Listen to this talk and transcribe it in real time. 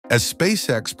As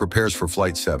SpaceX prepares for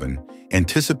Flight 7,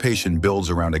 anticipation builds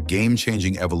around a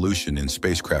game-changing evolution in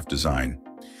spacecraft design.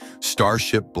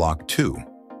 Starship Block 2.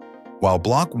 While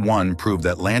Block 1 proved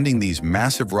that landing these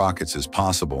massive rockets is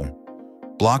possible,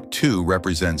 Block 2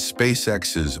 represents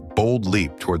SpaceX's bold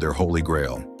leap toward their holy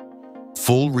grail: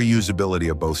 full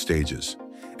reusability of both stages.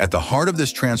 At the heart of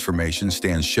this transformation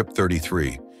stands Ship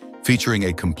 33, featuring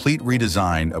a complete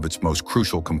redesign of its most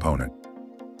crucial component: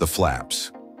 the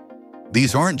flaps.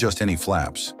 These aren't just any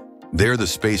flaps. They're the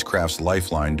spacecraft's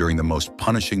lifeline during the most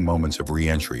punishing moments of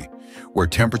re-entry, where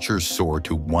temperatures soar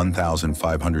to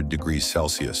 1,500 degrees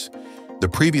Celsius. The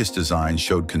previous design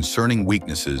showed concerning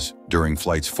weaknesses during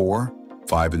Flights 4,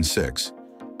 5, and 6,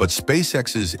 but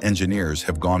SpaceX's engineers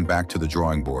have gone back to the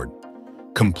drawing board,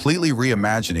 completely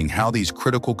reimagining how these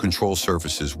critical control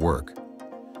surfaces work.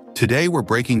 Today, we're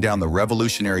breaking down the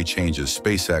revolutionary changes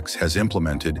SpaceX has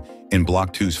implemented in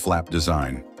Block 2's flap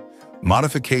design,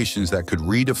 modifications that could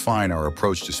redefine our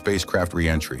approach to spacecraft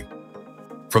re-entry.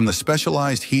 From the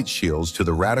specialized heat shields to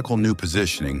the radical new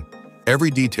positioning,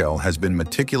 every detail has been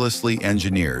meticulously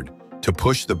engineered to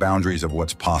push the boundaries of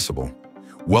what's possible.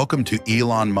 Welcome to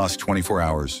Elon Musk 24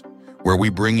 Hours, where we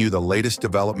bring you the latest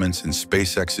developments in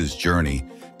SpaceX's journey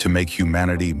to make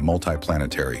humanity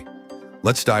multiplanetary.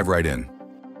 Let's dive right in.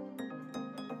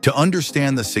 To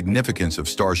understand the significance of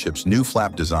Starship's new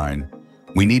flap design,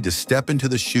 we need to step into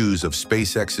the shoes of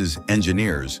SpaceX's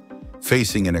engineers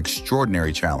facing an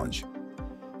extraordinary challenge.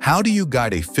 How do you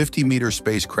guide a 50-meter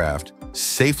spacecraft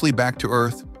safely back to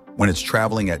Earth when it's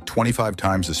traveling at 25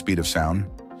 times the speed of sound?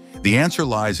 The answer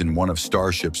lies in one of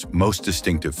Starship's most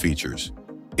distinctive features: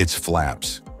 its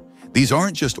flaps. These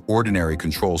aren't just ordinary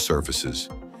control surfaces.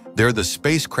 They're the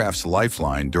spacecraft's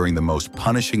lifeline during the most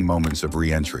punishing moments of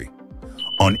re-entry.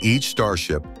 On each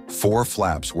Starship, 4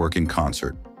 flaps work in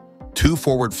concert: 2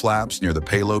 forward flaps near the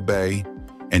payload bay,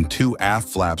 and 2 aft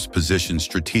flaps positioned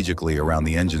strategically around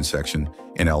the engine section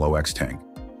in LOX tank.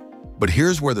 But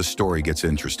here's where the story gets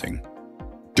interesting.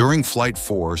 During Flight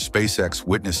 4, SpaceX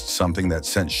witnessed something that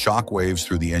sent shockwaves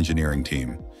through the engineering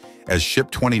team. As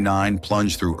Ship 29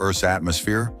 plunged through Earth's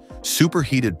atmosphere,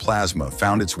 superheated plasma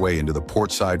found its way into the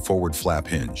portside forward flap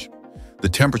hinge. The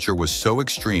temperature was so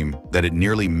extreme that it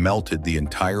nearly melted the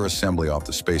entire assembly off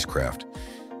the spacecraft.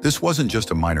 This wasn't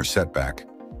just a minor setback.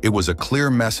 It was a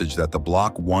clear message that the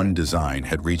Block 1 design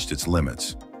had reached its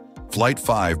limits. Flight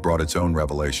 5 brought its own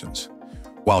revelations.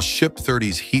 While Ship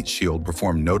 30's heat shield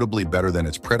performed notably better than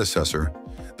its predecessor,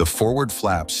 the forward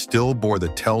flaps still bore the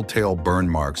telltale burn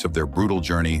marks of their brutal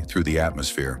journey through the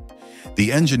atmosphere.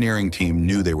 The engineering team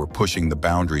knew they were pushing the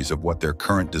boundaries of what their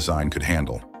current design could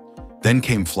handle. Then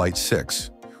came Flight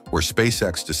 6, where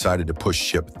SpaceX decided to push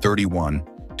Ship 31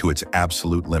 to its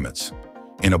absolute limits.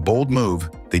 In a bold move,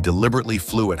 they deliberately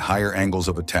flew at higher angles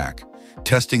of attack,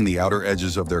 testing the outer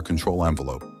edges of their control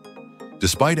envelope.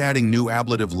 Despite adding new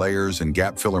ablative layers and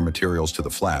gap filler materials to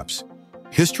the flaps,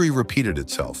 history repeated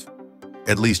itself.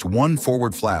 At least one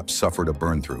forward flap suffered a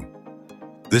burn-through.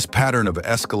 This pattern of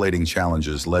escalating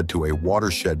challenges led to a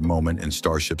watershed moment in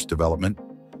Starship's development.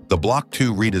 The Block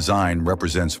 2 redesign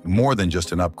represents more than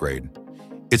just an upgrade.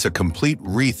 It's a complete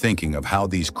rethinking of how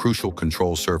these crucial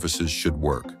control surfaces should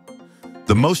work.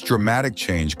 The most dramatic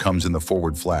change comes in the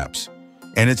forward flaps,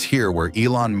 and it's here where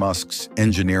Elon Musk's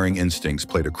engineering instincts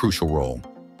played a crucial role.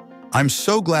 "I'm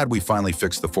so glad we finally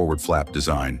fixed the forward flap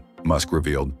design," Musk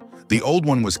revealed. "The old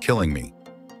one was killing me."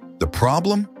 The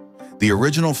problem? The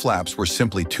original flaps were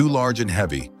simply too large and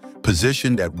heavy,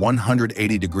 positioned at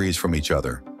 180 degrees from each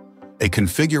other. A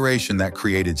configuration that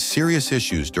created serious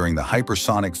issues during the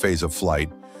hypersonic phase of flight,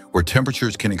 where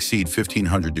temperatures can exceed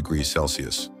 1,500 degrees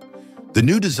Celsius. The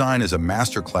new design is a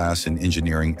masterclass in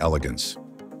engineering elegance.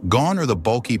 Gone are the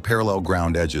bulky parallel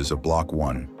ground edges of Block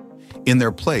 1. In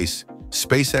their place,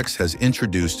 SpaceX has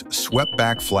introduced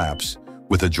swept-back flaps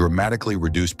with a dramatically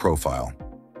reduced profile.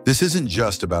 This isn't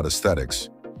just about aesthetics.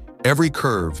 Every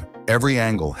curve, every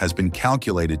angle has been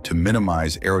calculated to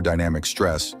minimize aerodynamic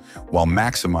stress while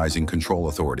maximizing control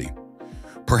authority.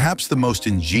 Perhaps the most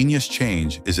ingenious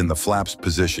change is in the flaps'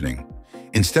 positioning.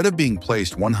 Instead of being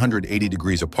placed 180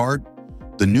 degrees apart,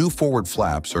 the new forward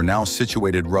flaps are now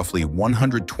situated roughly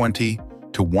 120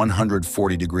 to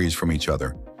 140 degrees from each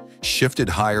other, shifted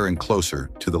higher and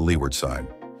closer to the leeward side.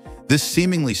 This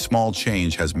seemingly small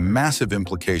change has massive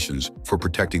implications for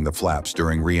protecting the flaps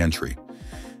during re-entry.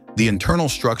 The internal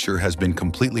structure has been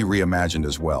completely reimagined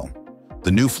as well.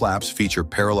 The new flaps feature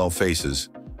parallel faces,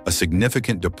 a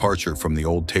significant departure from the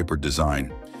old tapered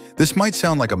design. This might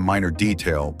sound like a minor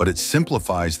detail, but it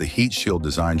simplifies the heat shield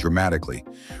design dramatically,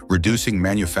 reducing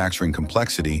manufacturing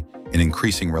complexity and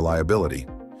increasing reliability.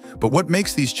 But what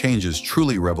makes these changes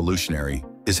truly revolutionary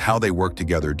is how they work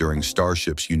together during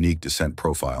Starship's unique descent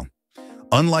profile.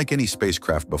 Unlike any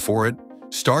spacecraft before it,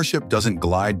 Starship doesn't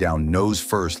glide down nose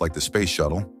first like the space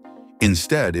shuttle.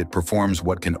 Instead, it performs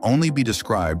what can only be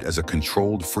described as a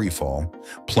controlled freefall,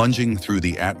 plunging through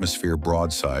the atmosphere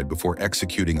broadside before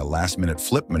executing a last-minute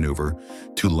flip maneuver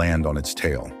to land on its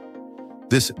tail.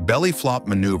 This belly flop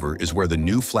maneuver is where the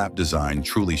new flap design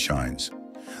truly shines.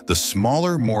 The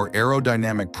smaller, more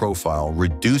aerodynamic profile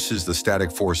reduces the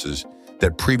static forces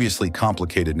that previously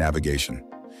complicated navigation.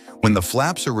 When the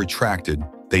flaps are retracted,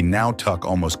 they now tuck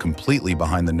almost completely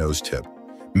behind the nose tip,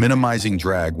 minimizing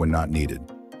drag when not needed.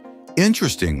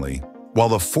 Interestingly, while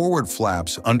the forward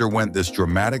flaps underwent this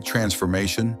dramatic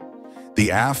transformation,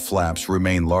 the aft flaps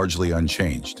remain largely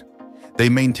unchanged. They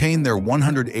maintain their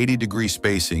 180-degree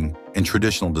spacing in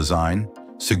traditional design,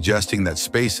 suggesting that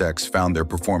SpaceX found their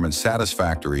performance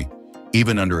satisfactory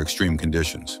even under extreme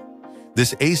conditions.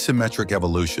 This asymmetric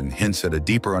evolution hints at a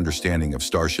deeper understanding of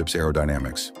Starship's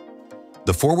aerodynamics.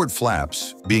 The forward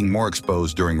flaps, being more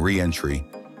exposed during re-entry,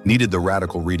 needed the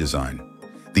radical redesign.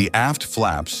 The aft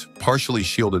flaps, partially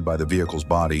shielded by the vehicle's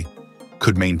body,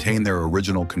 could maintain their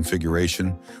original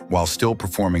configuration while still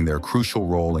performing their crucial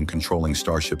role in controlling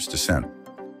Starship's descent.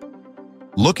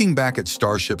 Looking back at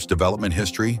Starship's development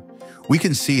history, we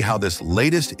can see how this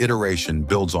latest iteration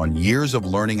builds on years of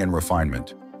learning and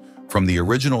refinement. From the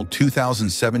original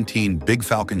 2017 Big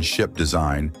Falcon ship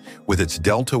design with its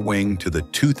delta wing to the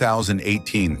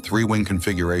 2018 three-wing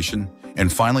configuration,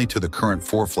 and finally to the current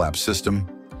four-flap system,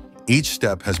 each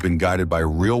step has been guided by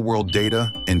real-world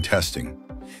data and testing.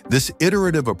 This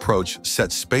iterative approach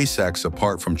sets SpaceX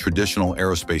apart from traditional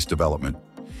aerospace development.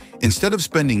 Instead of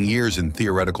spending years in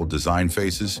theoretical design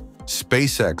phases,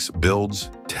 SpaceX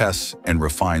builds, tests, and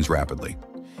refines rapidly.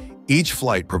 Each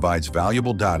flight provides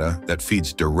valuable data that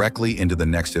feeds directly into the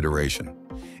next iteration.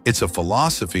 It's a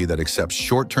philosophy that accepts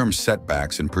short-term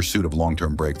setbacks in pursuit of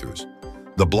long-term breakthroughs.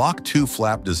 The Block 2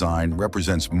 flap design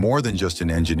represents more than just an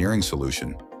engineering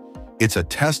solution. It's a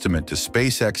testament to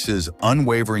SpaceX's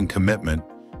unwavering commitment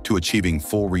to achieving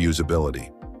full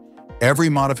reusability. Every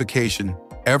modification,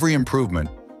 every improvement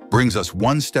brings us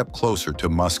one step closer to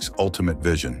Musk's ultimate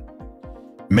vision,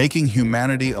 making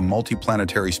humanity a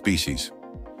multiplanetary species.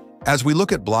 As we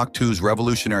look at Block 2's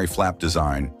revolutionary flap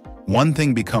design, one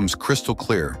thing becomes crystal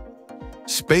clear.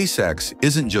 SpaceX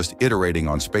isn't just iterating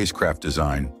on spacecraft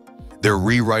design, they're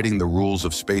rewriting the rules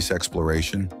of space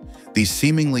exploration. These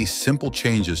seemingly simple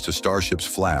changes to Starship's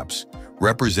flaps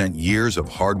represent years of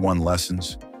hard-won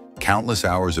lessons, countless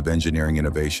hours of engineering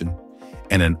innovation,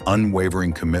 and an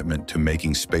unwavering commitment to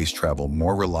making space travel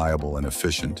more reliable and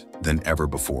efficient than ever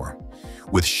before.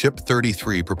 With Ship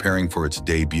 33 preparing for its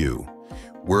debut,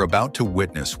 we're about to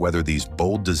witness whether these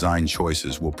bold design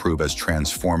choices will prove as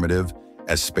transformative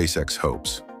as SpaceX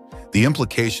hopes. The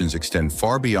implications extend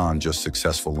far beyond just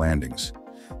successful landings.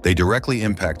 They directly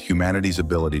impact humanity's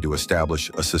ability to establish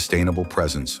a sustainable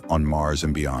presence on Mars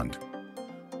and beyond.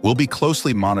 We'll be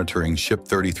closely monitoring Ship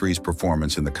 33's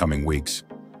performance in the coming weeks,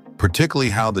 particularly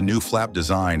how the new flap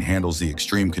design handles the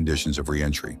extreme conditions of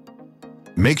re-entry.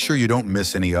 Make sure you don't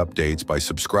miss any updates by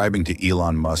subscribing to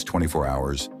Elon Musk 24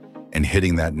 Hours and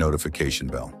hitting that notification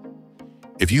bell.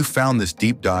 If you found this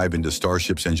deep dive into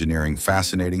Starship's engineering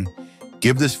fascinating,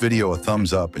 give this video a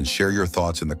thumbs up and share your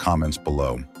thoughts in the comments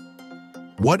below.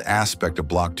 What aspect of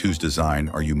Block 2's design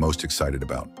are you most excited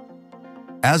about?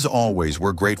 As always,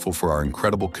 we're grateful for our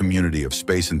incredible community of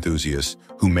space enthusiasts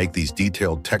who make these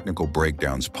detailed technical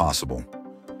breakdowns possible.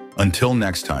 Until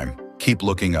next time, keep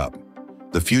looking up.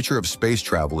 The future of space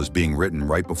travel is being written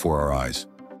right before our eyes.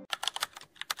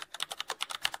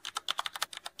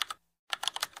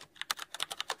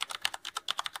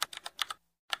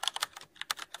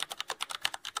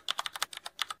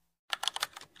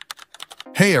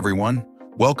 Hey everyone,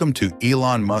 welcome to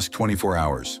Elon Musk 24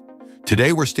 Hours.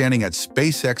 Today we're standing at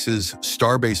SpaceX's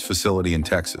Starbase facility in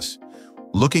Texas,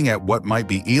 looking at what might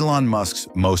be Elon Musk's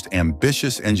most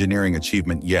ambitious engineering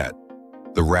achievement yet,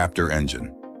 the Raptor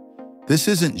engine. This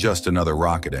isn't just another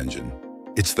rocket engine.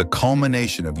 It's the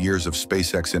culmination of years of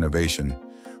SpaceX innovation,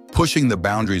 pushing the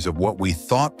boundaries of what we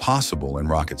thought possible in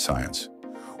rocket science.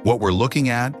 What we're looking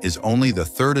at is only the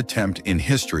third attempt in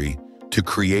history to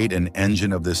create an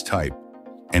engine of this type,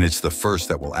 and it's the first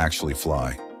that will actually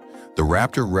fly. The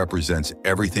Raptor represents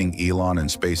everything Elon and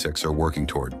SpaceX are working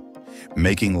toward,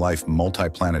 making life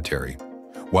multiplanetary.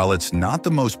 While it's not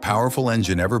the most powerful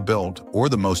engine ever built or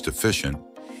the most efficient,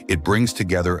 it brings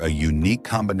together a unique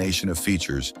combination of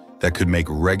features that could make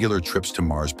regular trips to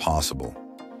Mars possible.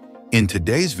 In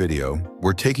today's video,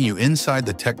 we're taking you inside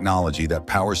the technology that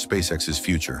powers SpaceX's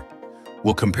future.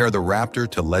 We'll compare the Raptor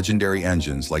to legendary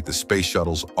engines like the Space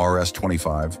Shuttle's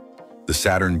RS-25, the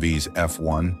Saturn V's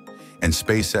F-1, and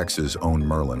SpaceX's own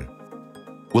Merlin.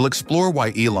 We'll explore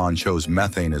why Elon chose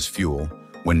methane as fuel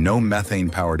when no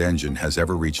methane-powered engine has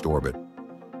ever reached orbit.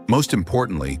 Most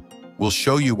importantly, we'll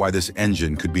show you why this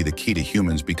engine could be the key to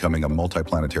humans becoming a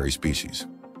multiplanetary species.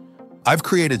 I've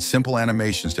created simple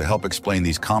animations to help explain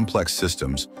these complex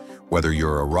systems, whether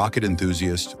you're a rocket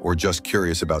enthusiast or just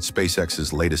curious about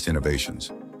SpaceX's latest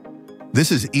innovations.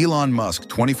 This is Elon Musk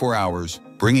 24 Hours,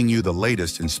 bringing you the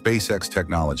latest in SpaceX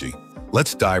technology.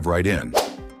 Let's dive right in.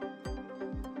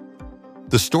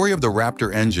 The story of the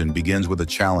Raptor engine begins with a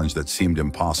challenge that seemed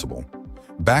impossible.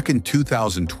 Back in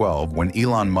 2012, when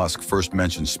Elon Musk first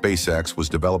mentioned SpaceX was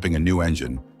developing a new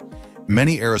engine,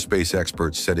 many aerospace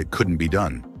experts said it couldn't be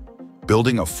done.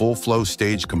 Building a full-flow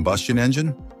stage combustion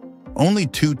engine? Only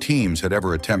 2 teams had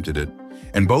ever attempted it,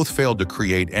 and both failed to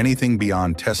create anything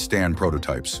beyond test stand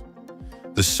prototypes.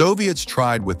 The Soviets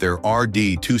tried with their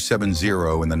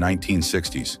RD-270 in the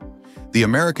 1960s. The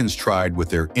Americans tried with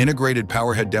their integrated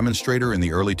powerhead demonstrator in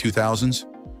the early 2000s.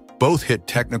 Both hit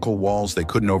technical walls they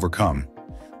couldn't overcome.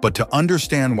 But to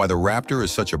understand why the Raptor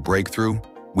is such a breakthrough,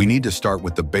 we need to start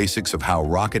with the basics of how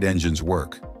rocket engines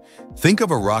work. Think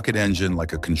of a rocket engine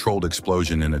like a controlled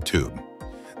explosion in a tube.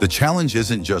 The challenge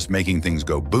isn't just making things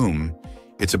go boom,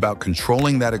 it's about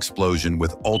controlling that explosion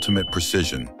with ultimate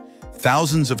precision,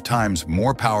 thousands of times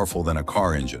more powerful than a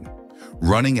car engine,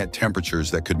 running at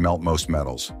temperatures that could melt most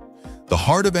metals. The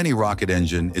heart of any rocket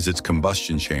engine is its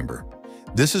combustion chamber.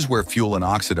 This is where fuel and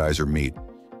oxidizer meet,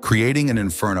 creating an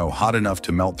inferno hot enough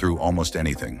to melt through almost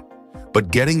anything.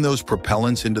 But getting those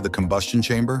propellants into the combustion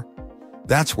chamber?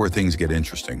 That's where things get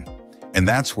interesting. And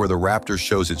that's where the Raptor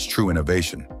shows its true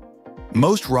innovation.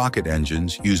 Most rocket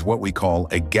engines use what we call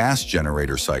a gas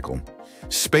generator cycle.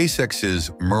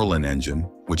 SpaceX's Merlin engine,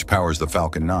 which powers the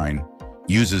Falcon 9,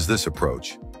 uses this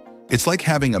approach. It's like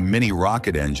having a mini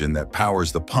rocket engine that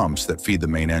powers the pumps that feed the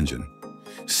main engine.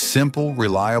 Simple,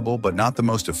 reliable, but not the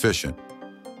most efficient.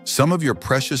 Some of your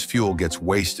precious fuel gets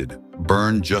wasted,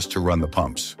 burned just to run the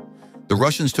pumps. The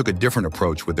Russians took a different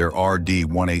approach with their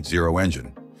RD-180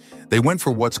 engine. They went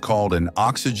for what's called an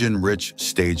oxygen-rich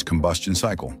stage combustion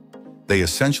cycle. They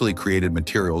essentially created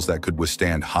materials that could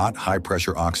withstand hot,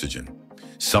 high-pressure oxygen,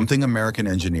 something American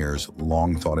engineers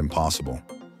long thought impossible.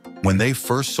 When they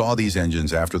first saw these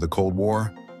engines after the Cold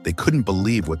War, they couldn't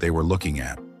believe what they were looking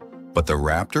at. But the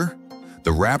Raptor?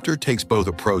 The Raptor takes both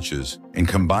approaches and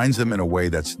combines them in a way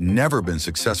that's never been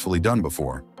successfully done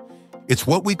before. It's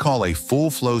what we call a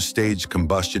full-flow stage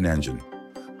combustion engine.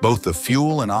 Both the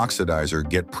fuel and oxidizer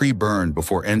get pre-burned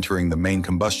before entering the main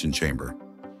combustion chamber.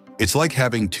 It's like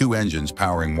having 2 engines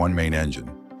powering one main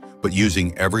engine, but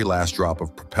using every last drop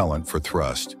of propellant for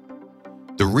thrust.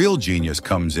 The real genius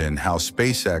comes in how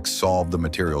SpaceX solved the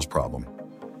materials problem.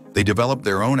 They developed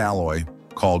their own alloy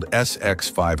called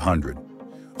SX500.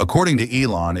 According to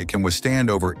Elon, it can withstand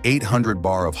over 800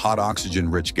 bar of hot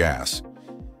oxygen-rich gas.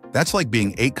 That's like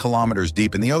being 8 kilometers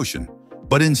deep in the ocean.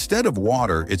 But instead of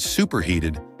water, it's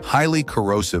superheated, highly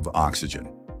corrosive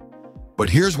oxygen. But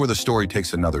here's where the story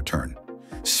takes another turn.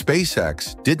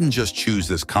 SpaceX didn't just choose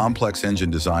this complex engine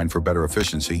design for better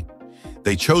efficiency.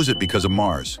 They chose it because of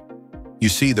Mars. You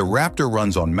see, the Raptor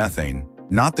runs on methane,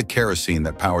 not the kerosene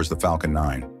that powers the Falcon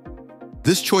 9.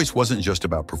 This choice wasn't just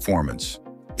about performance.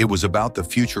 It was about the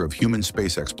future of human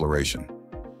space exploration.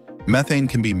 Methane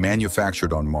can be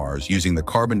manufactured on Mars using the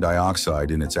carbon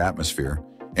dioxide in its atmosphere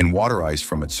and water ice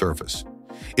from its surface.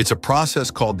 It's a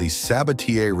process called the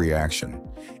Sabatier reaction,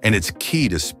 and it's key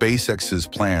to SpaceX's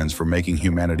plans for making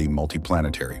humanity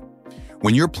multiplanetary.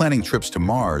 When you're planning trips to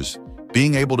Mars,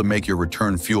 being able to make your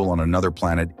return fuel on another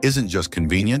planet isn't just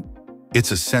convenient,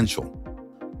 it's essential.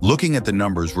 Looking at the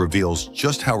numbers reveals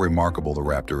just how remarkable the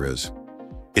Raptor is.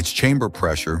 Its chamber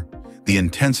pressure, the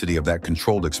intensity of that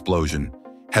controlled explosion,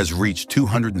 has reached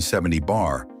 270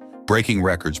 bar, breaking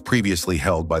records previously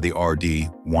held by the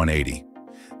RD-180.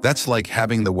 That's like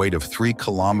having the weight of 3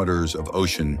 kilometers of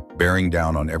ocean bearing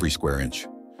down on every square inch.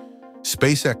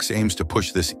 SpaceX aims to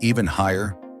push this even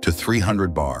higher to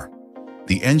 300 bar.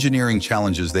 The engineering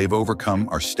challenges they've overcome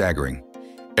are staggering.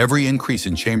 Every increase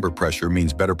in chamber pressure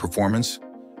means better performance,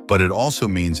 but it also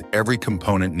means every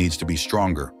component needs to be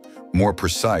stronger, more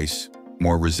precise,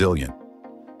 more resilient.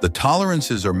 The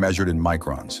tolerances are measured in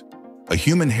microns. A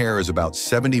human hair is about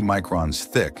 70 microns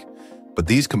thick, but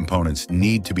these components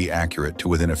need to be accurate to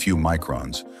within a few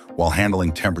microns while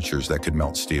handling temperatures that could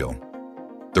melt steel.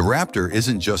 The Raptor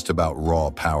isn't just about raw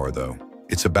power, though.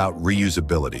 It's about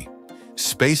reusability.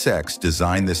 SpaceX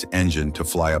designed this engine to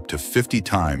fly up to 50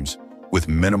 times with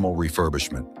minimal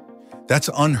refurbishment. That's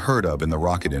unheard of in the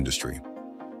rocket industry.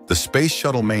 The Space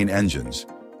Shuttle main engines,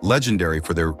 legendary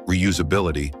for their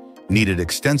reusability, needed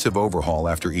extensive overhaul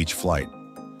after each flight.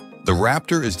 The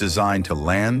Raptor is designed to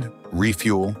land,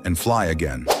 refuel, and fly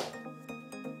again.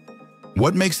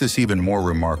 What makes this even more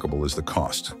remarkable is the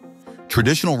cost.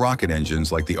 Traditional rocket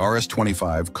engines like the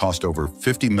RS-25 cost over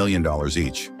 $50 million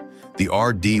each. The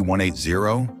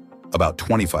RD-180, about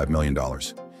 $25 million.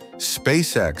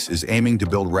 SpaceX is aiming to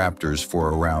build Raptors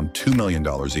for around $2 million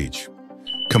each.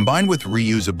 Combined with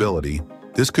reusability,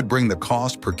 this could bring the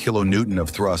cost per kilonewton of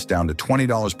thrust down to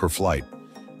 $20 per flight,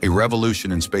 a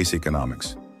revolution in space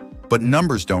economics. But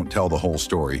numbers don't tell the whole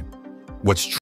story. What's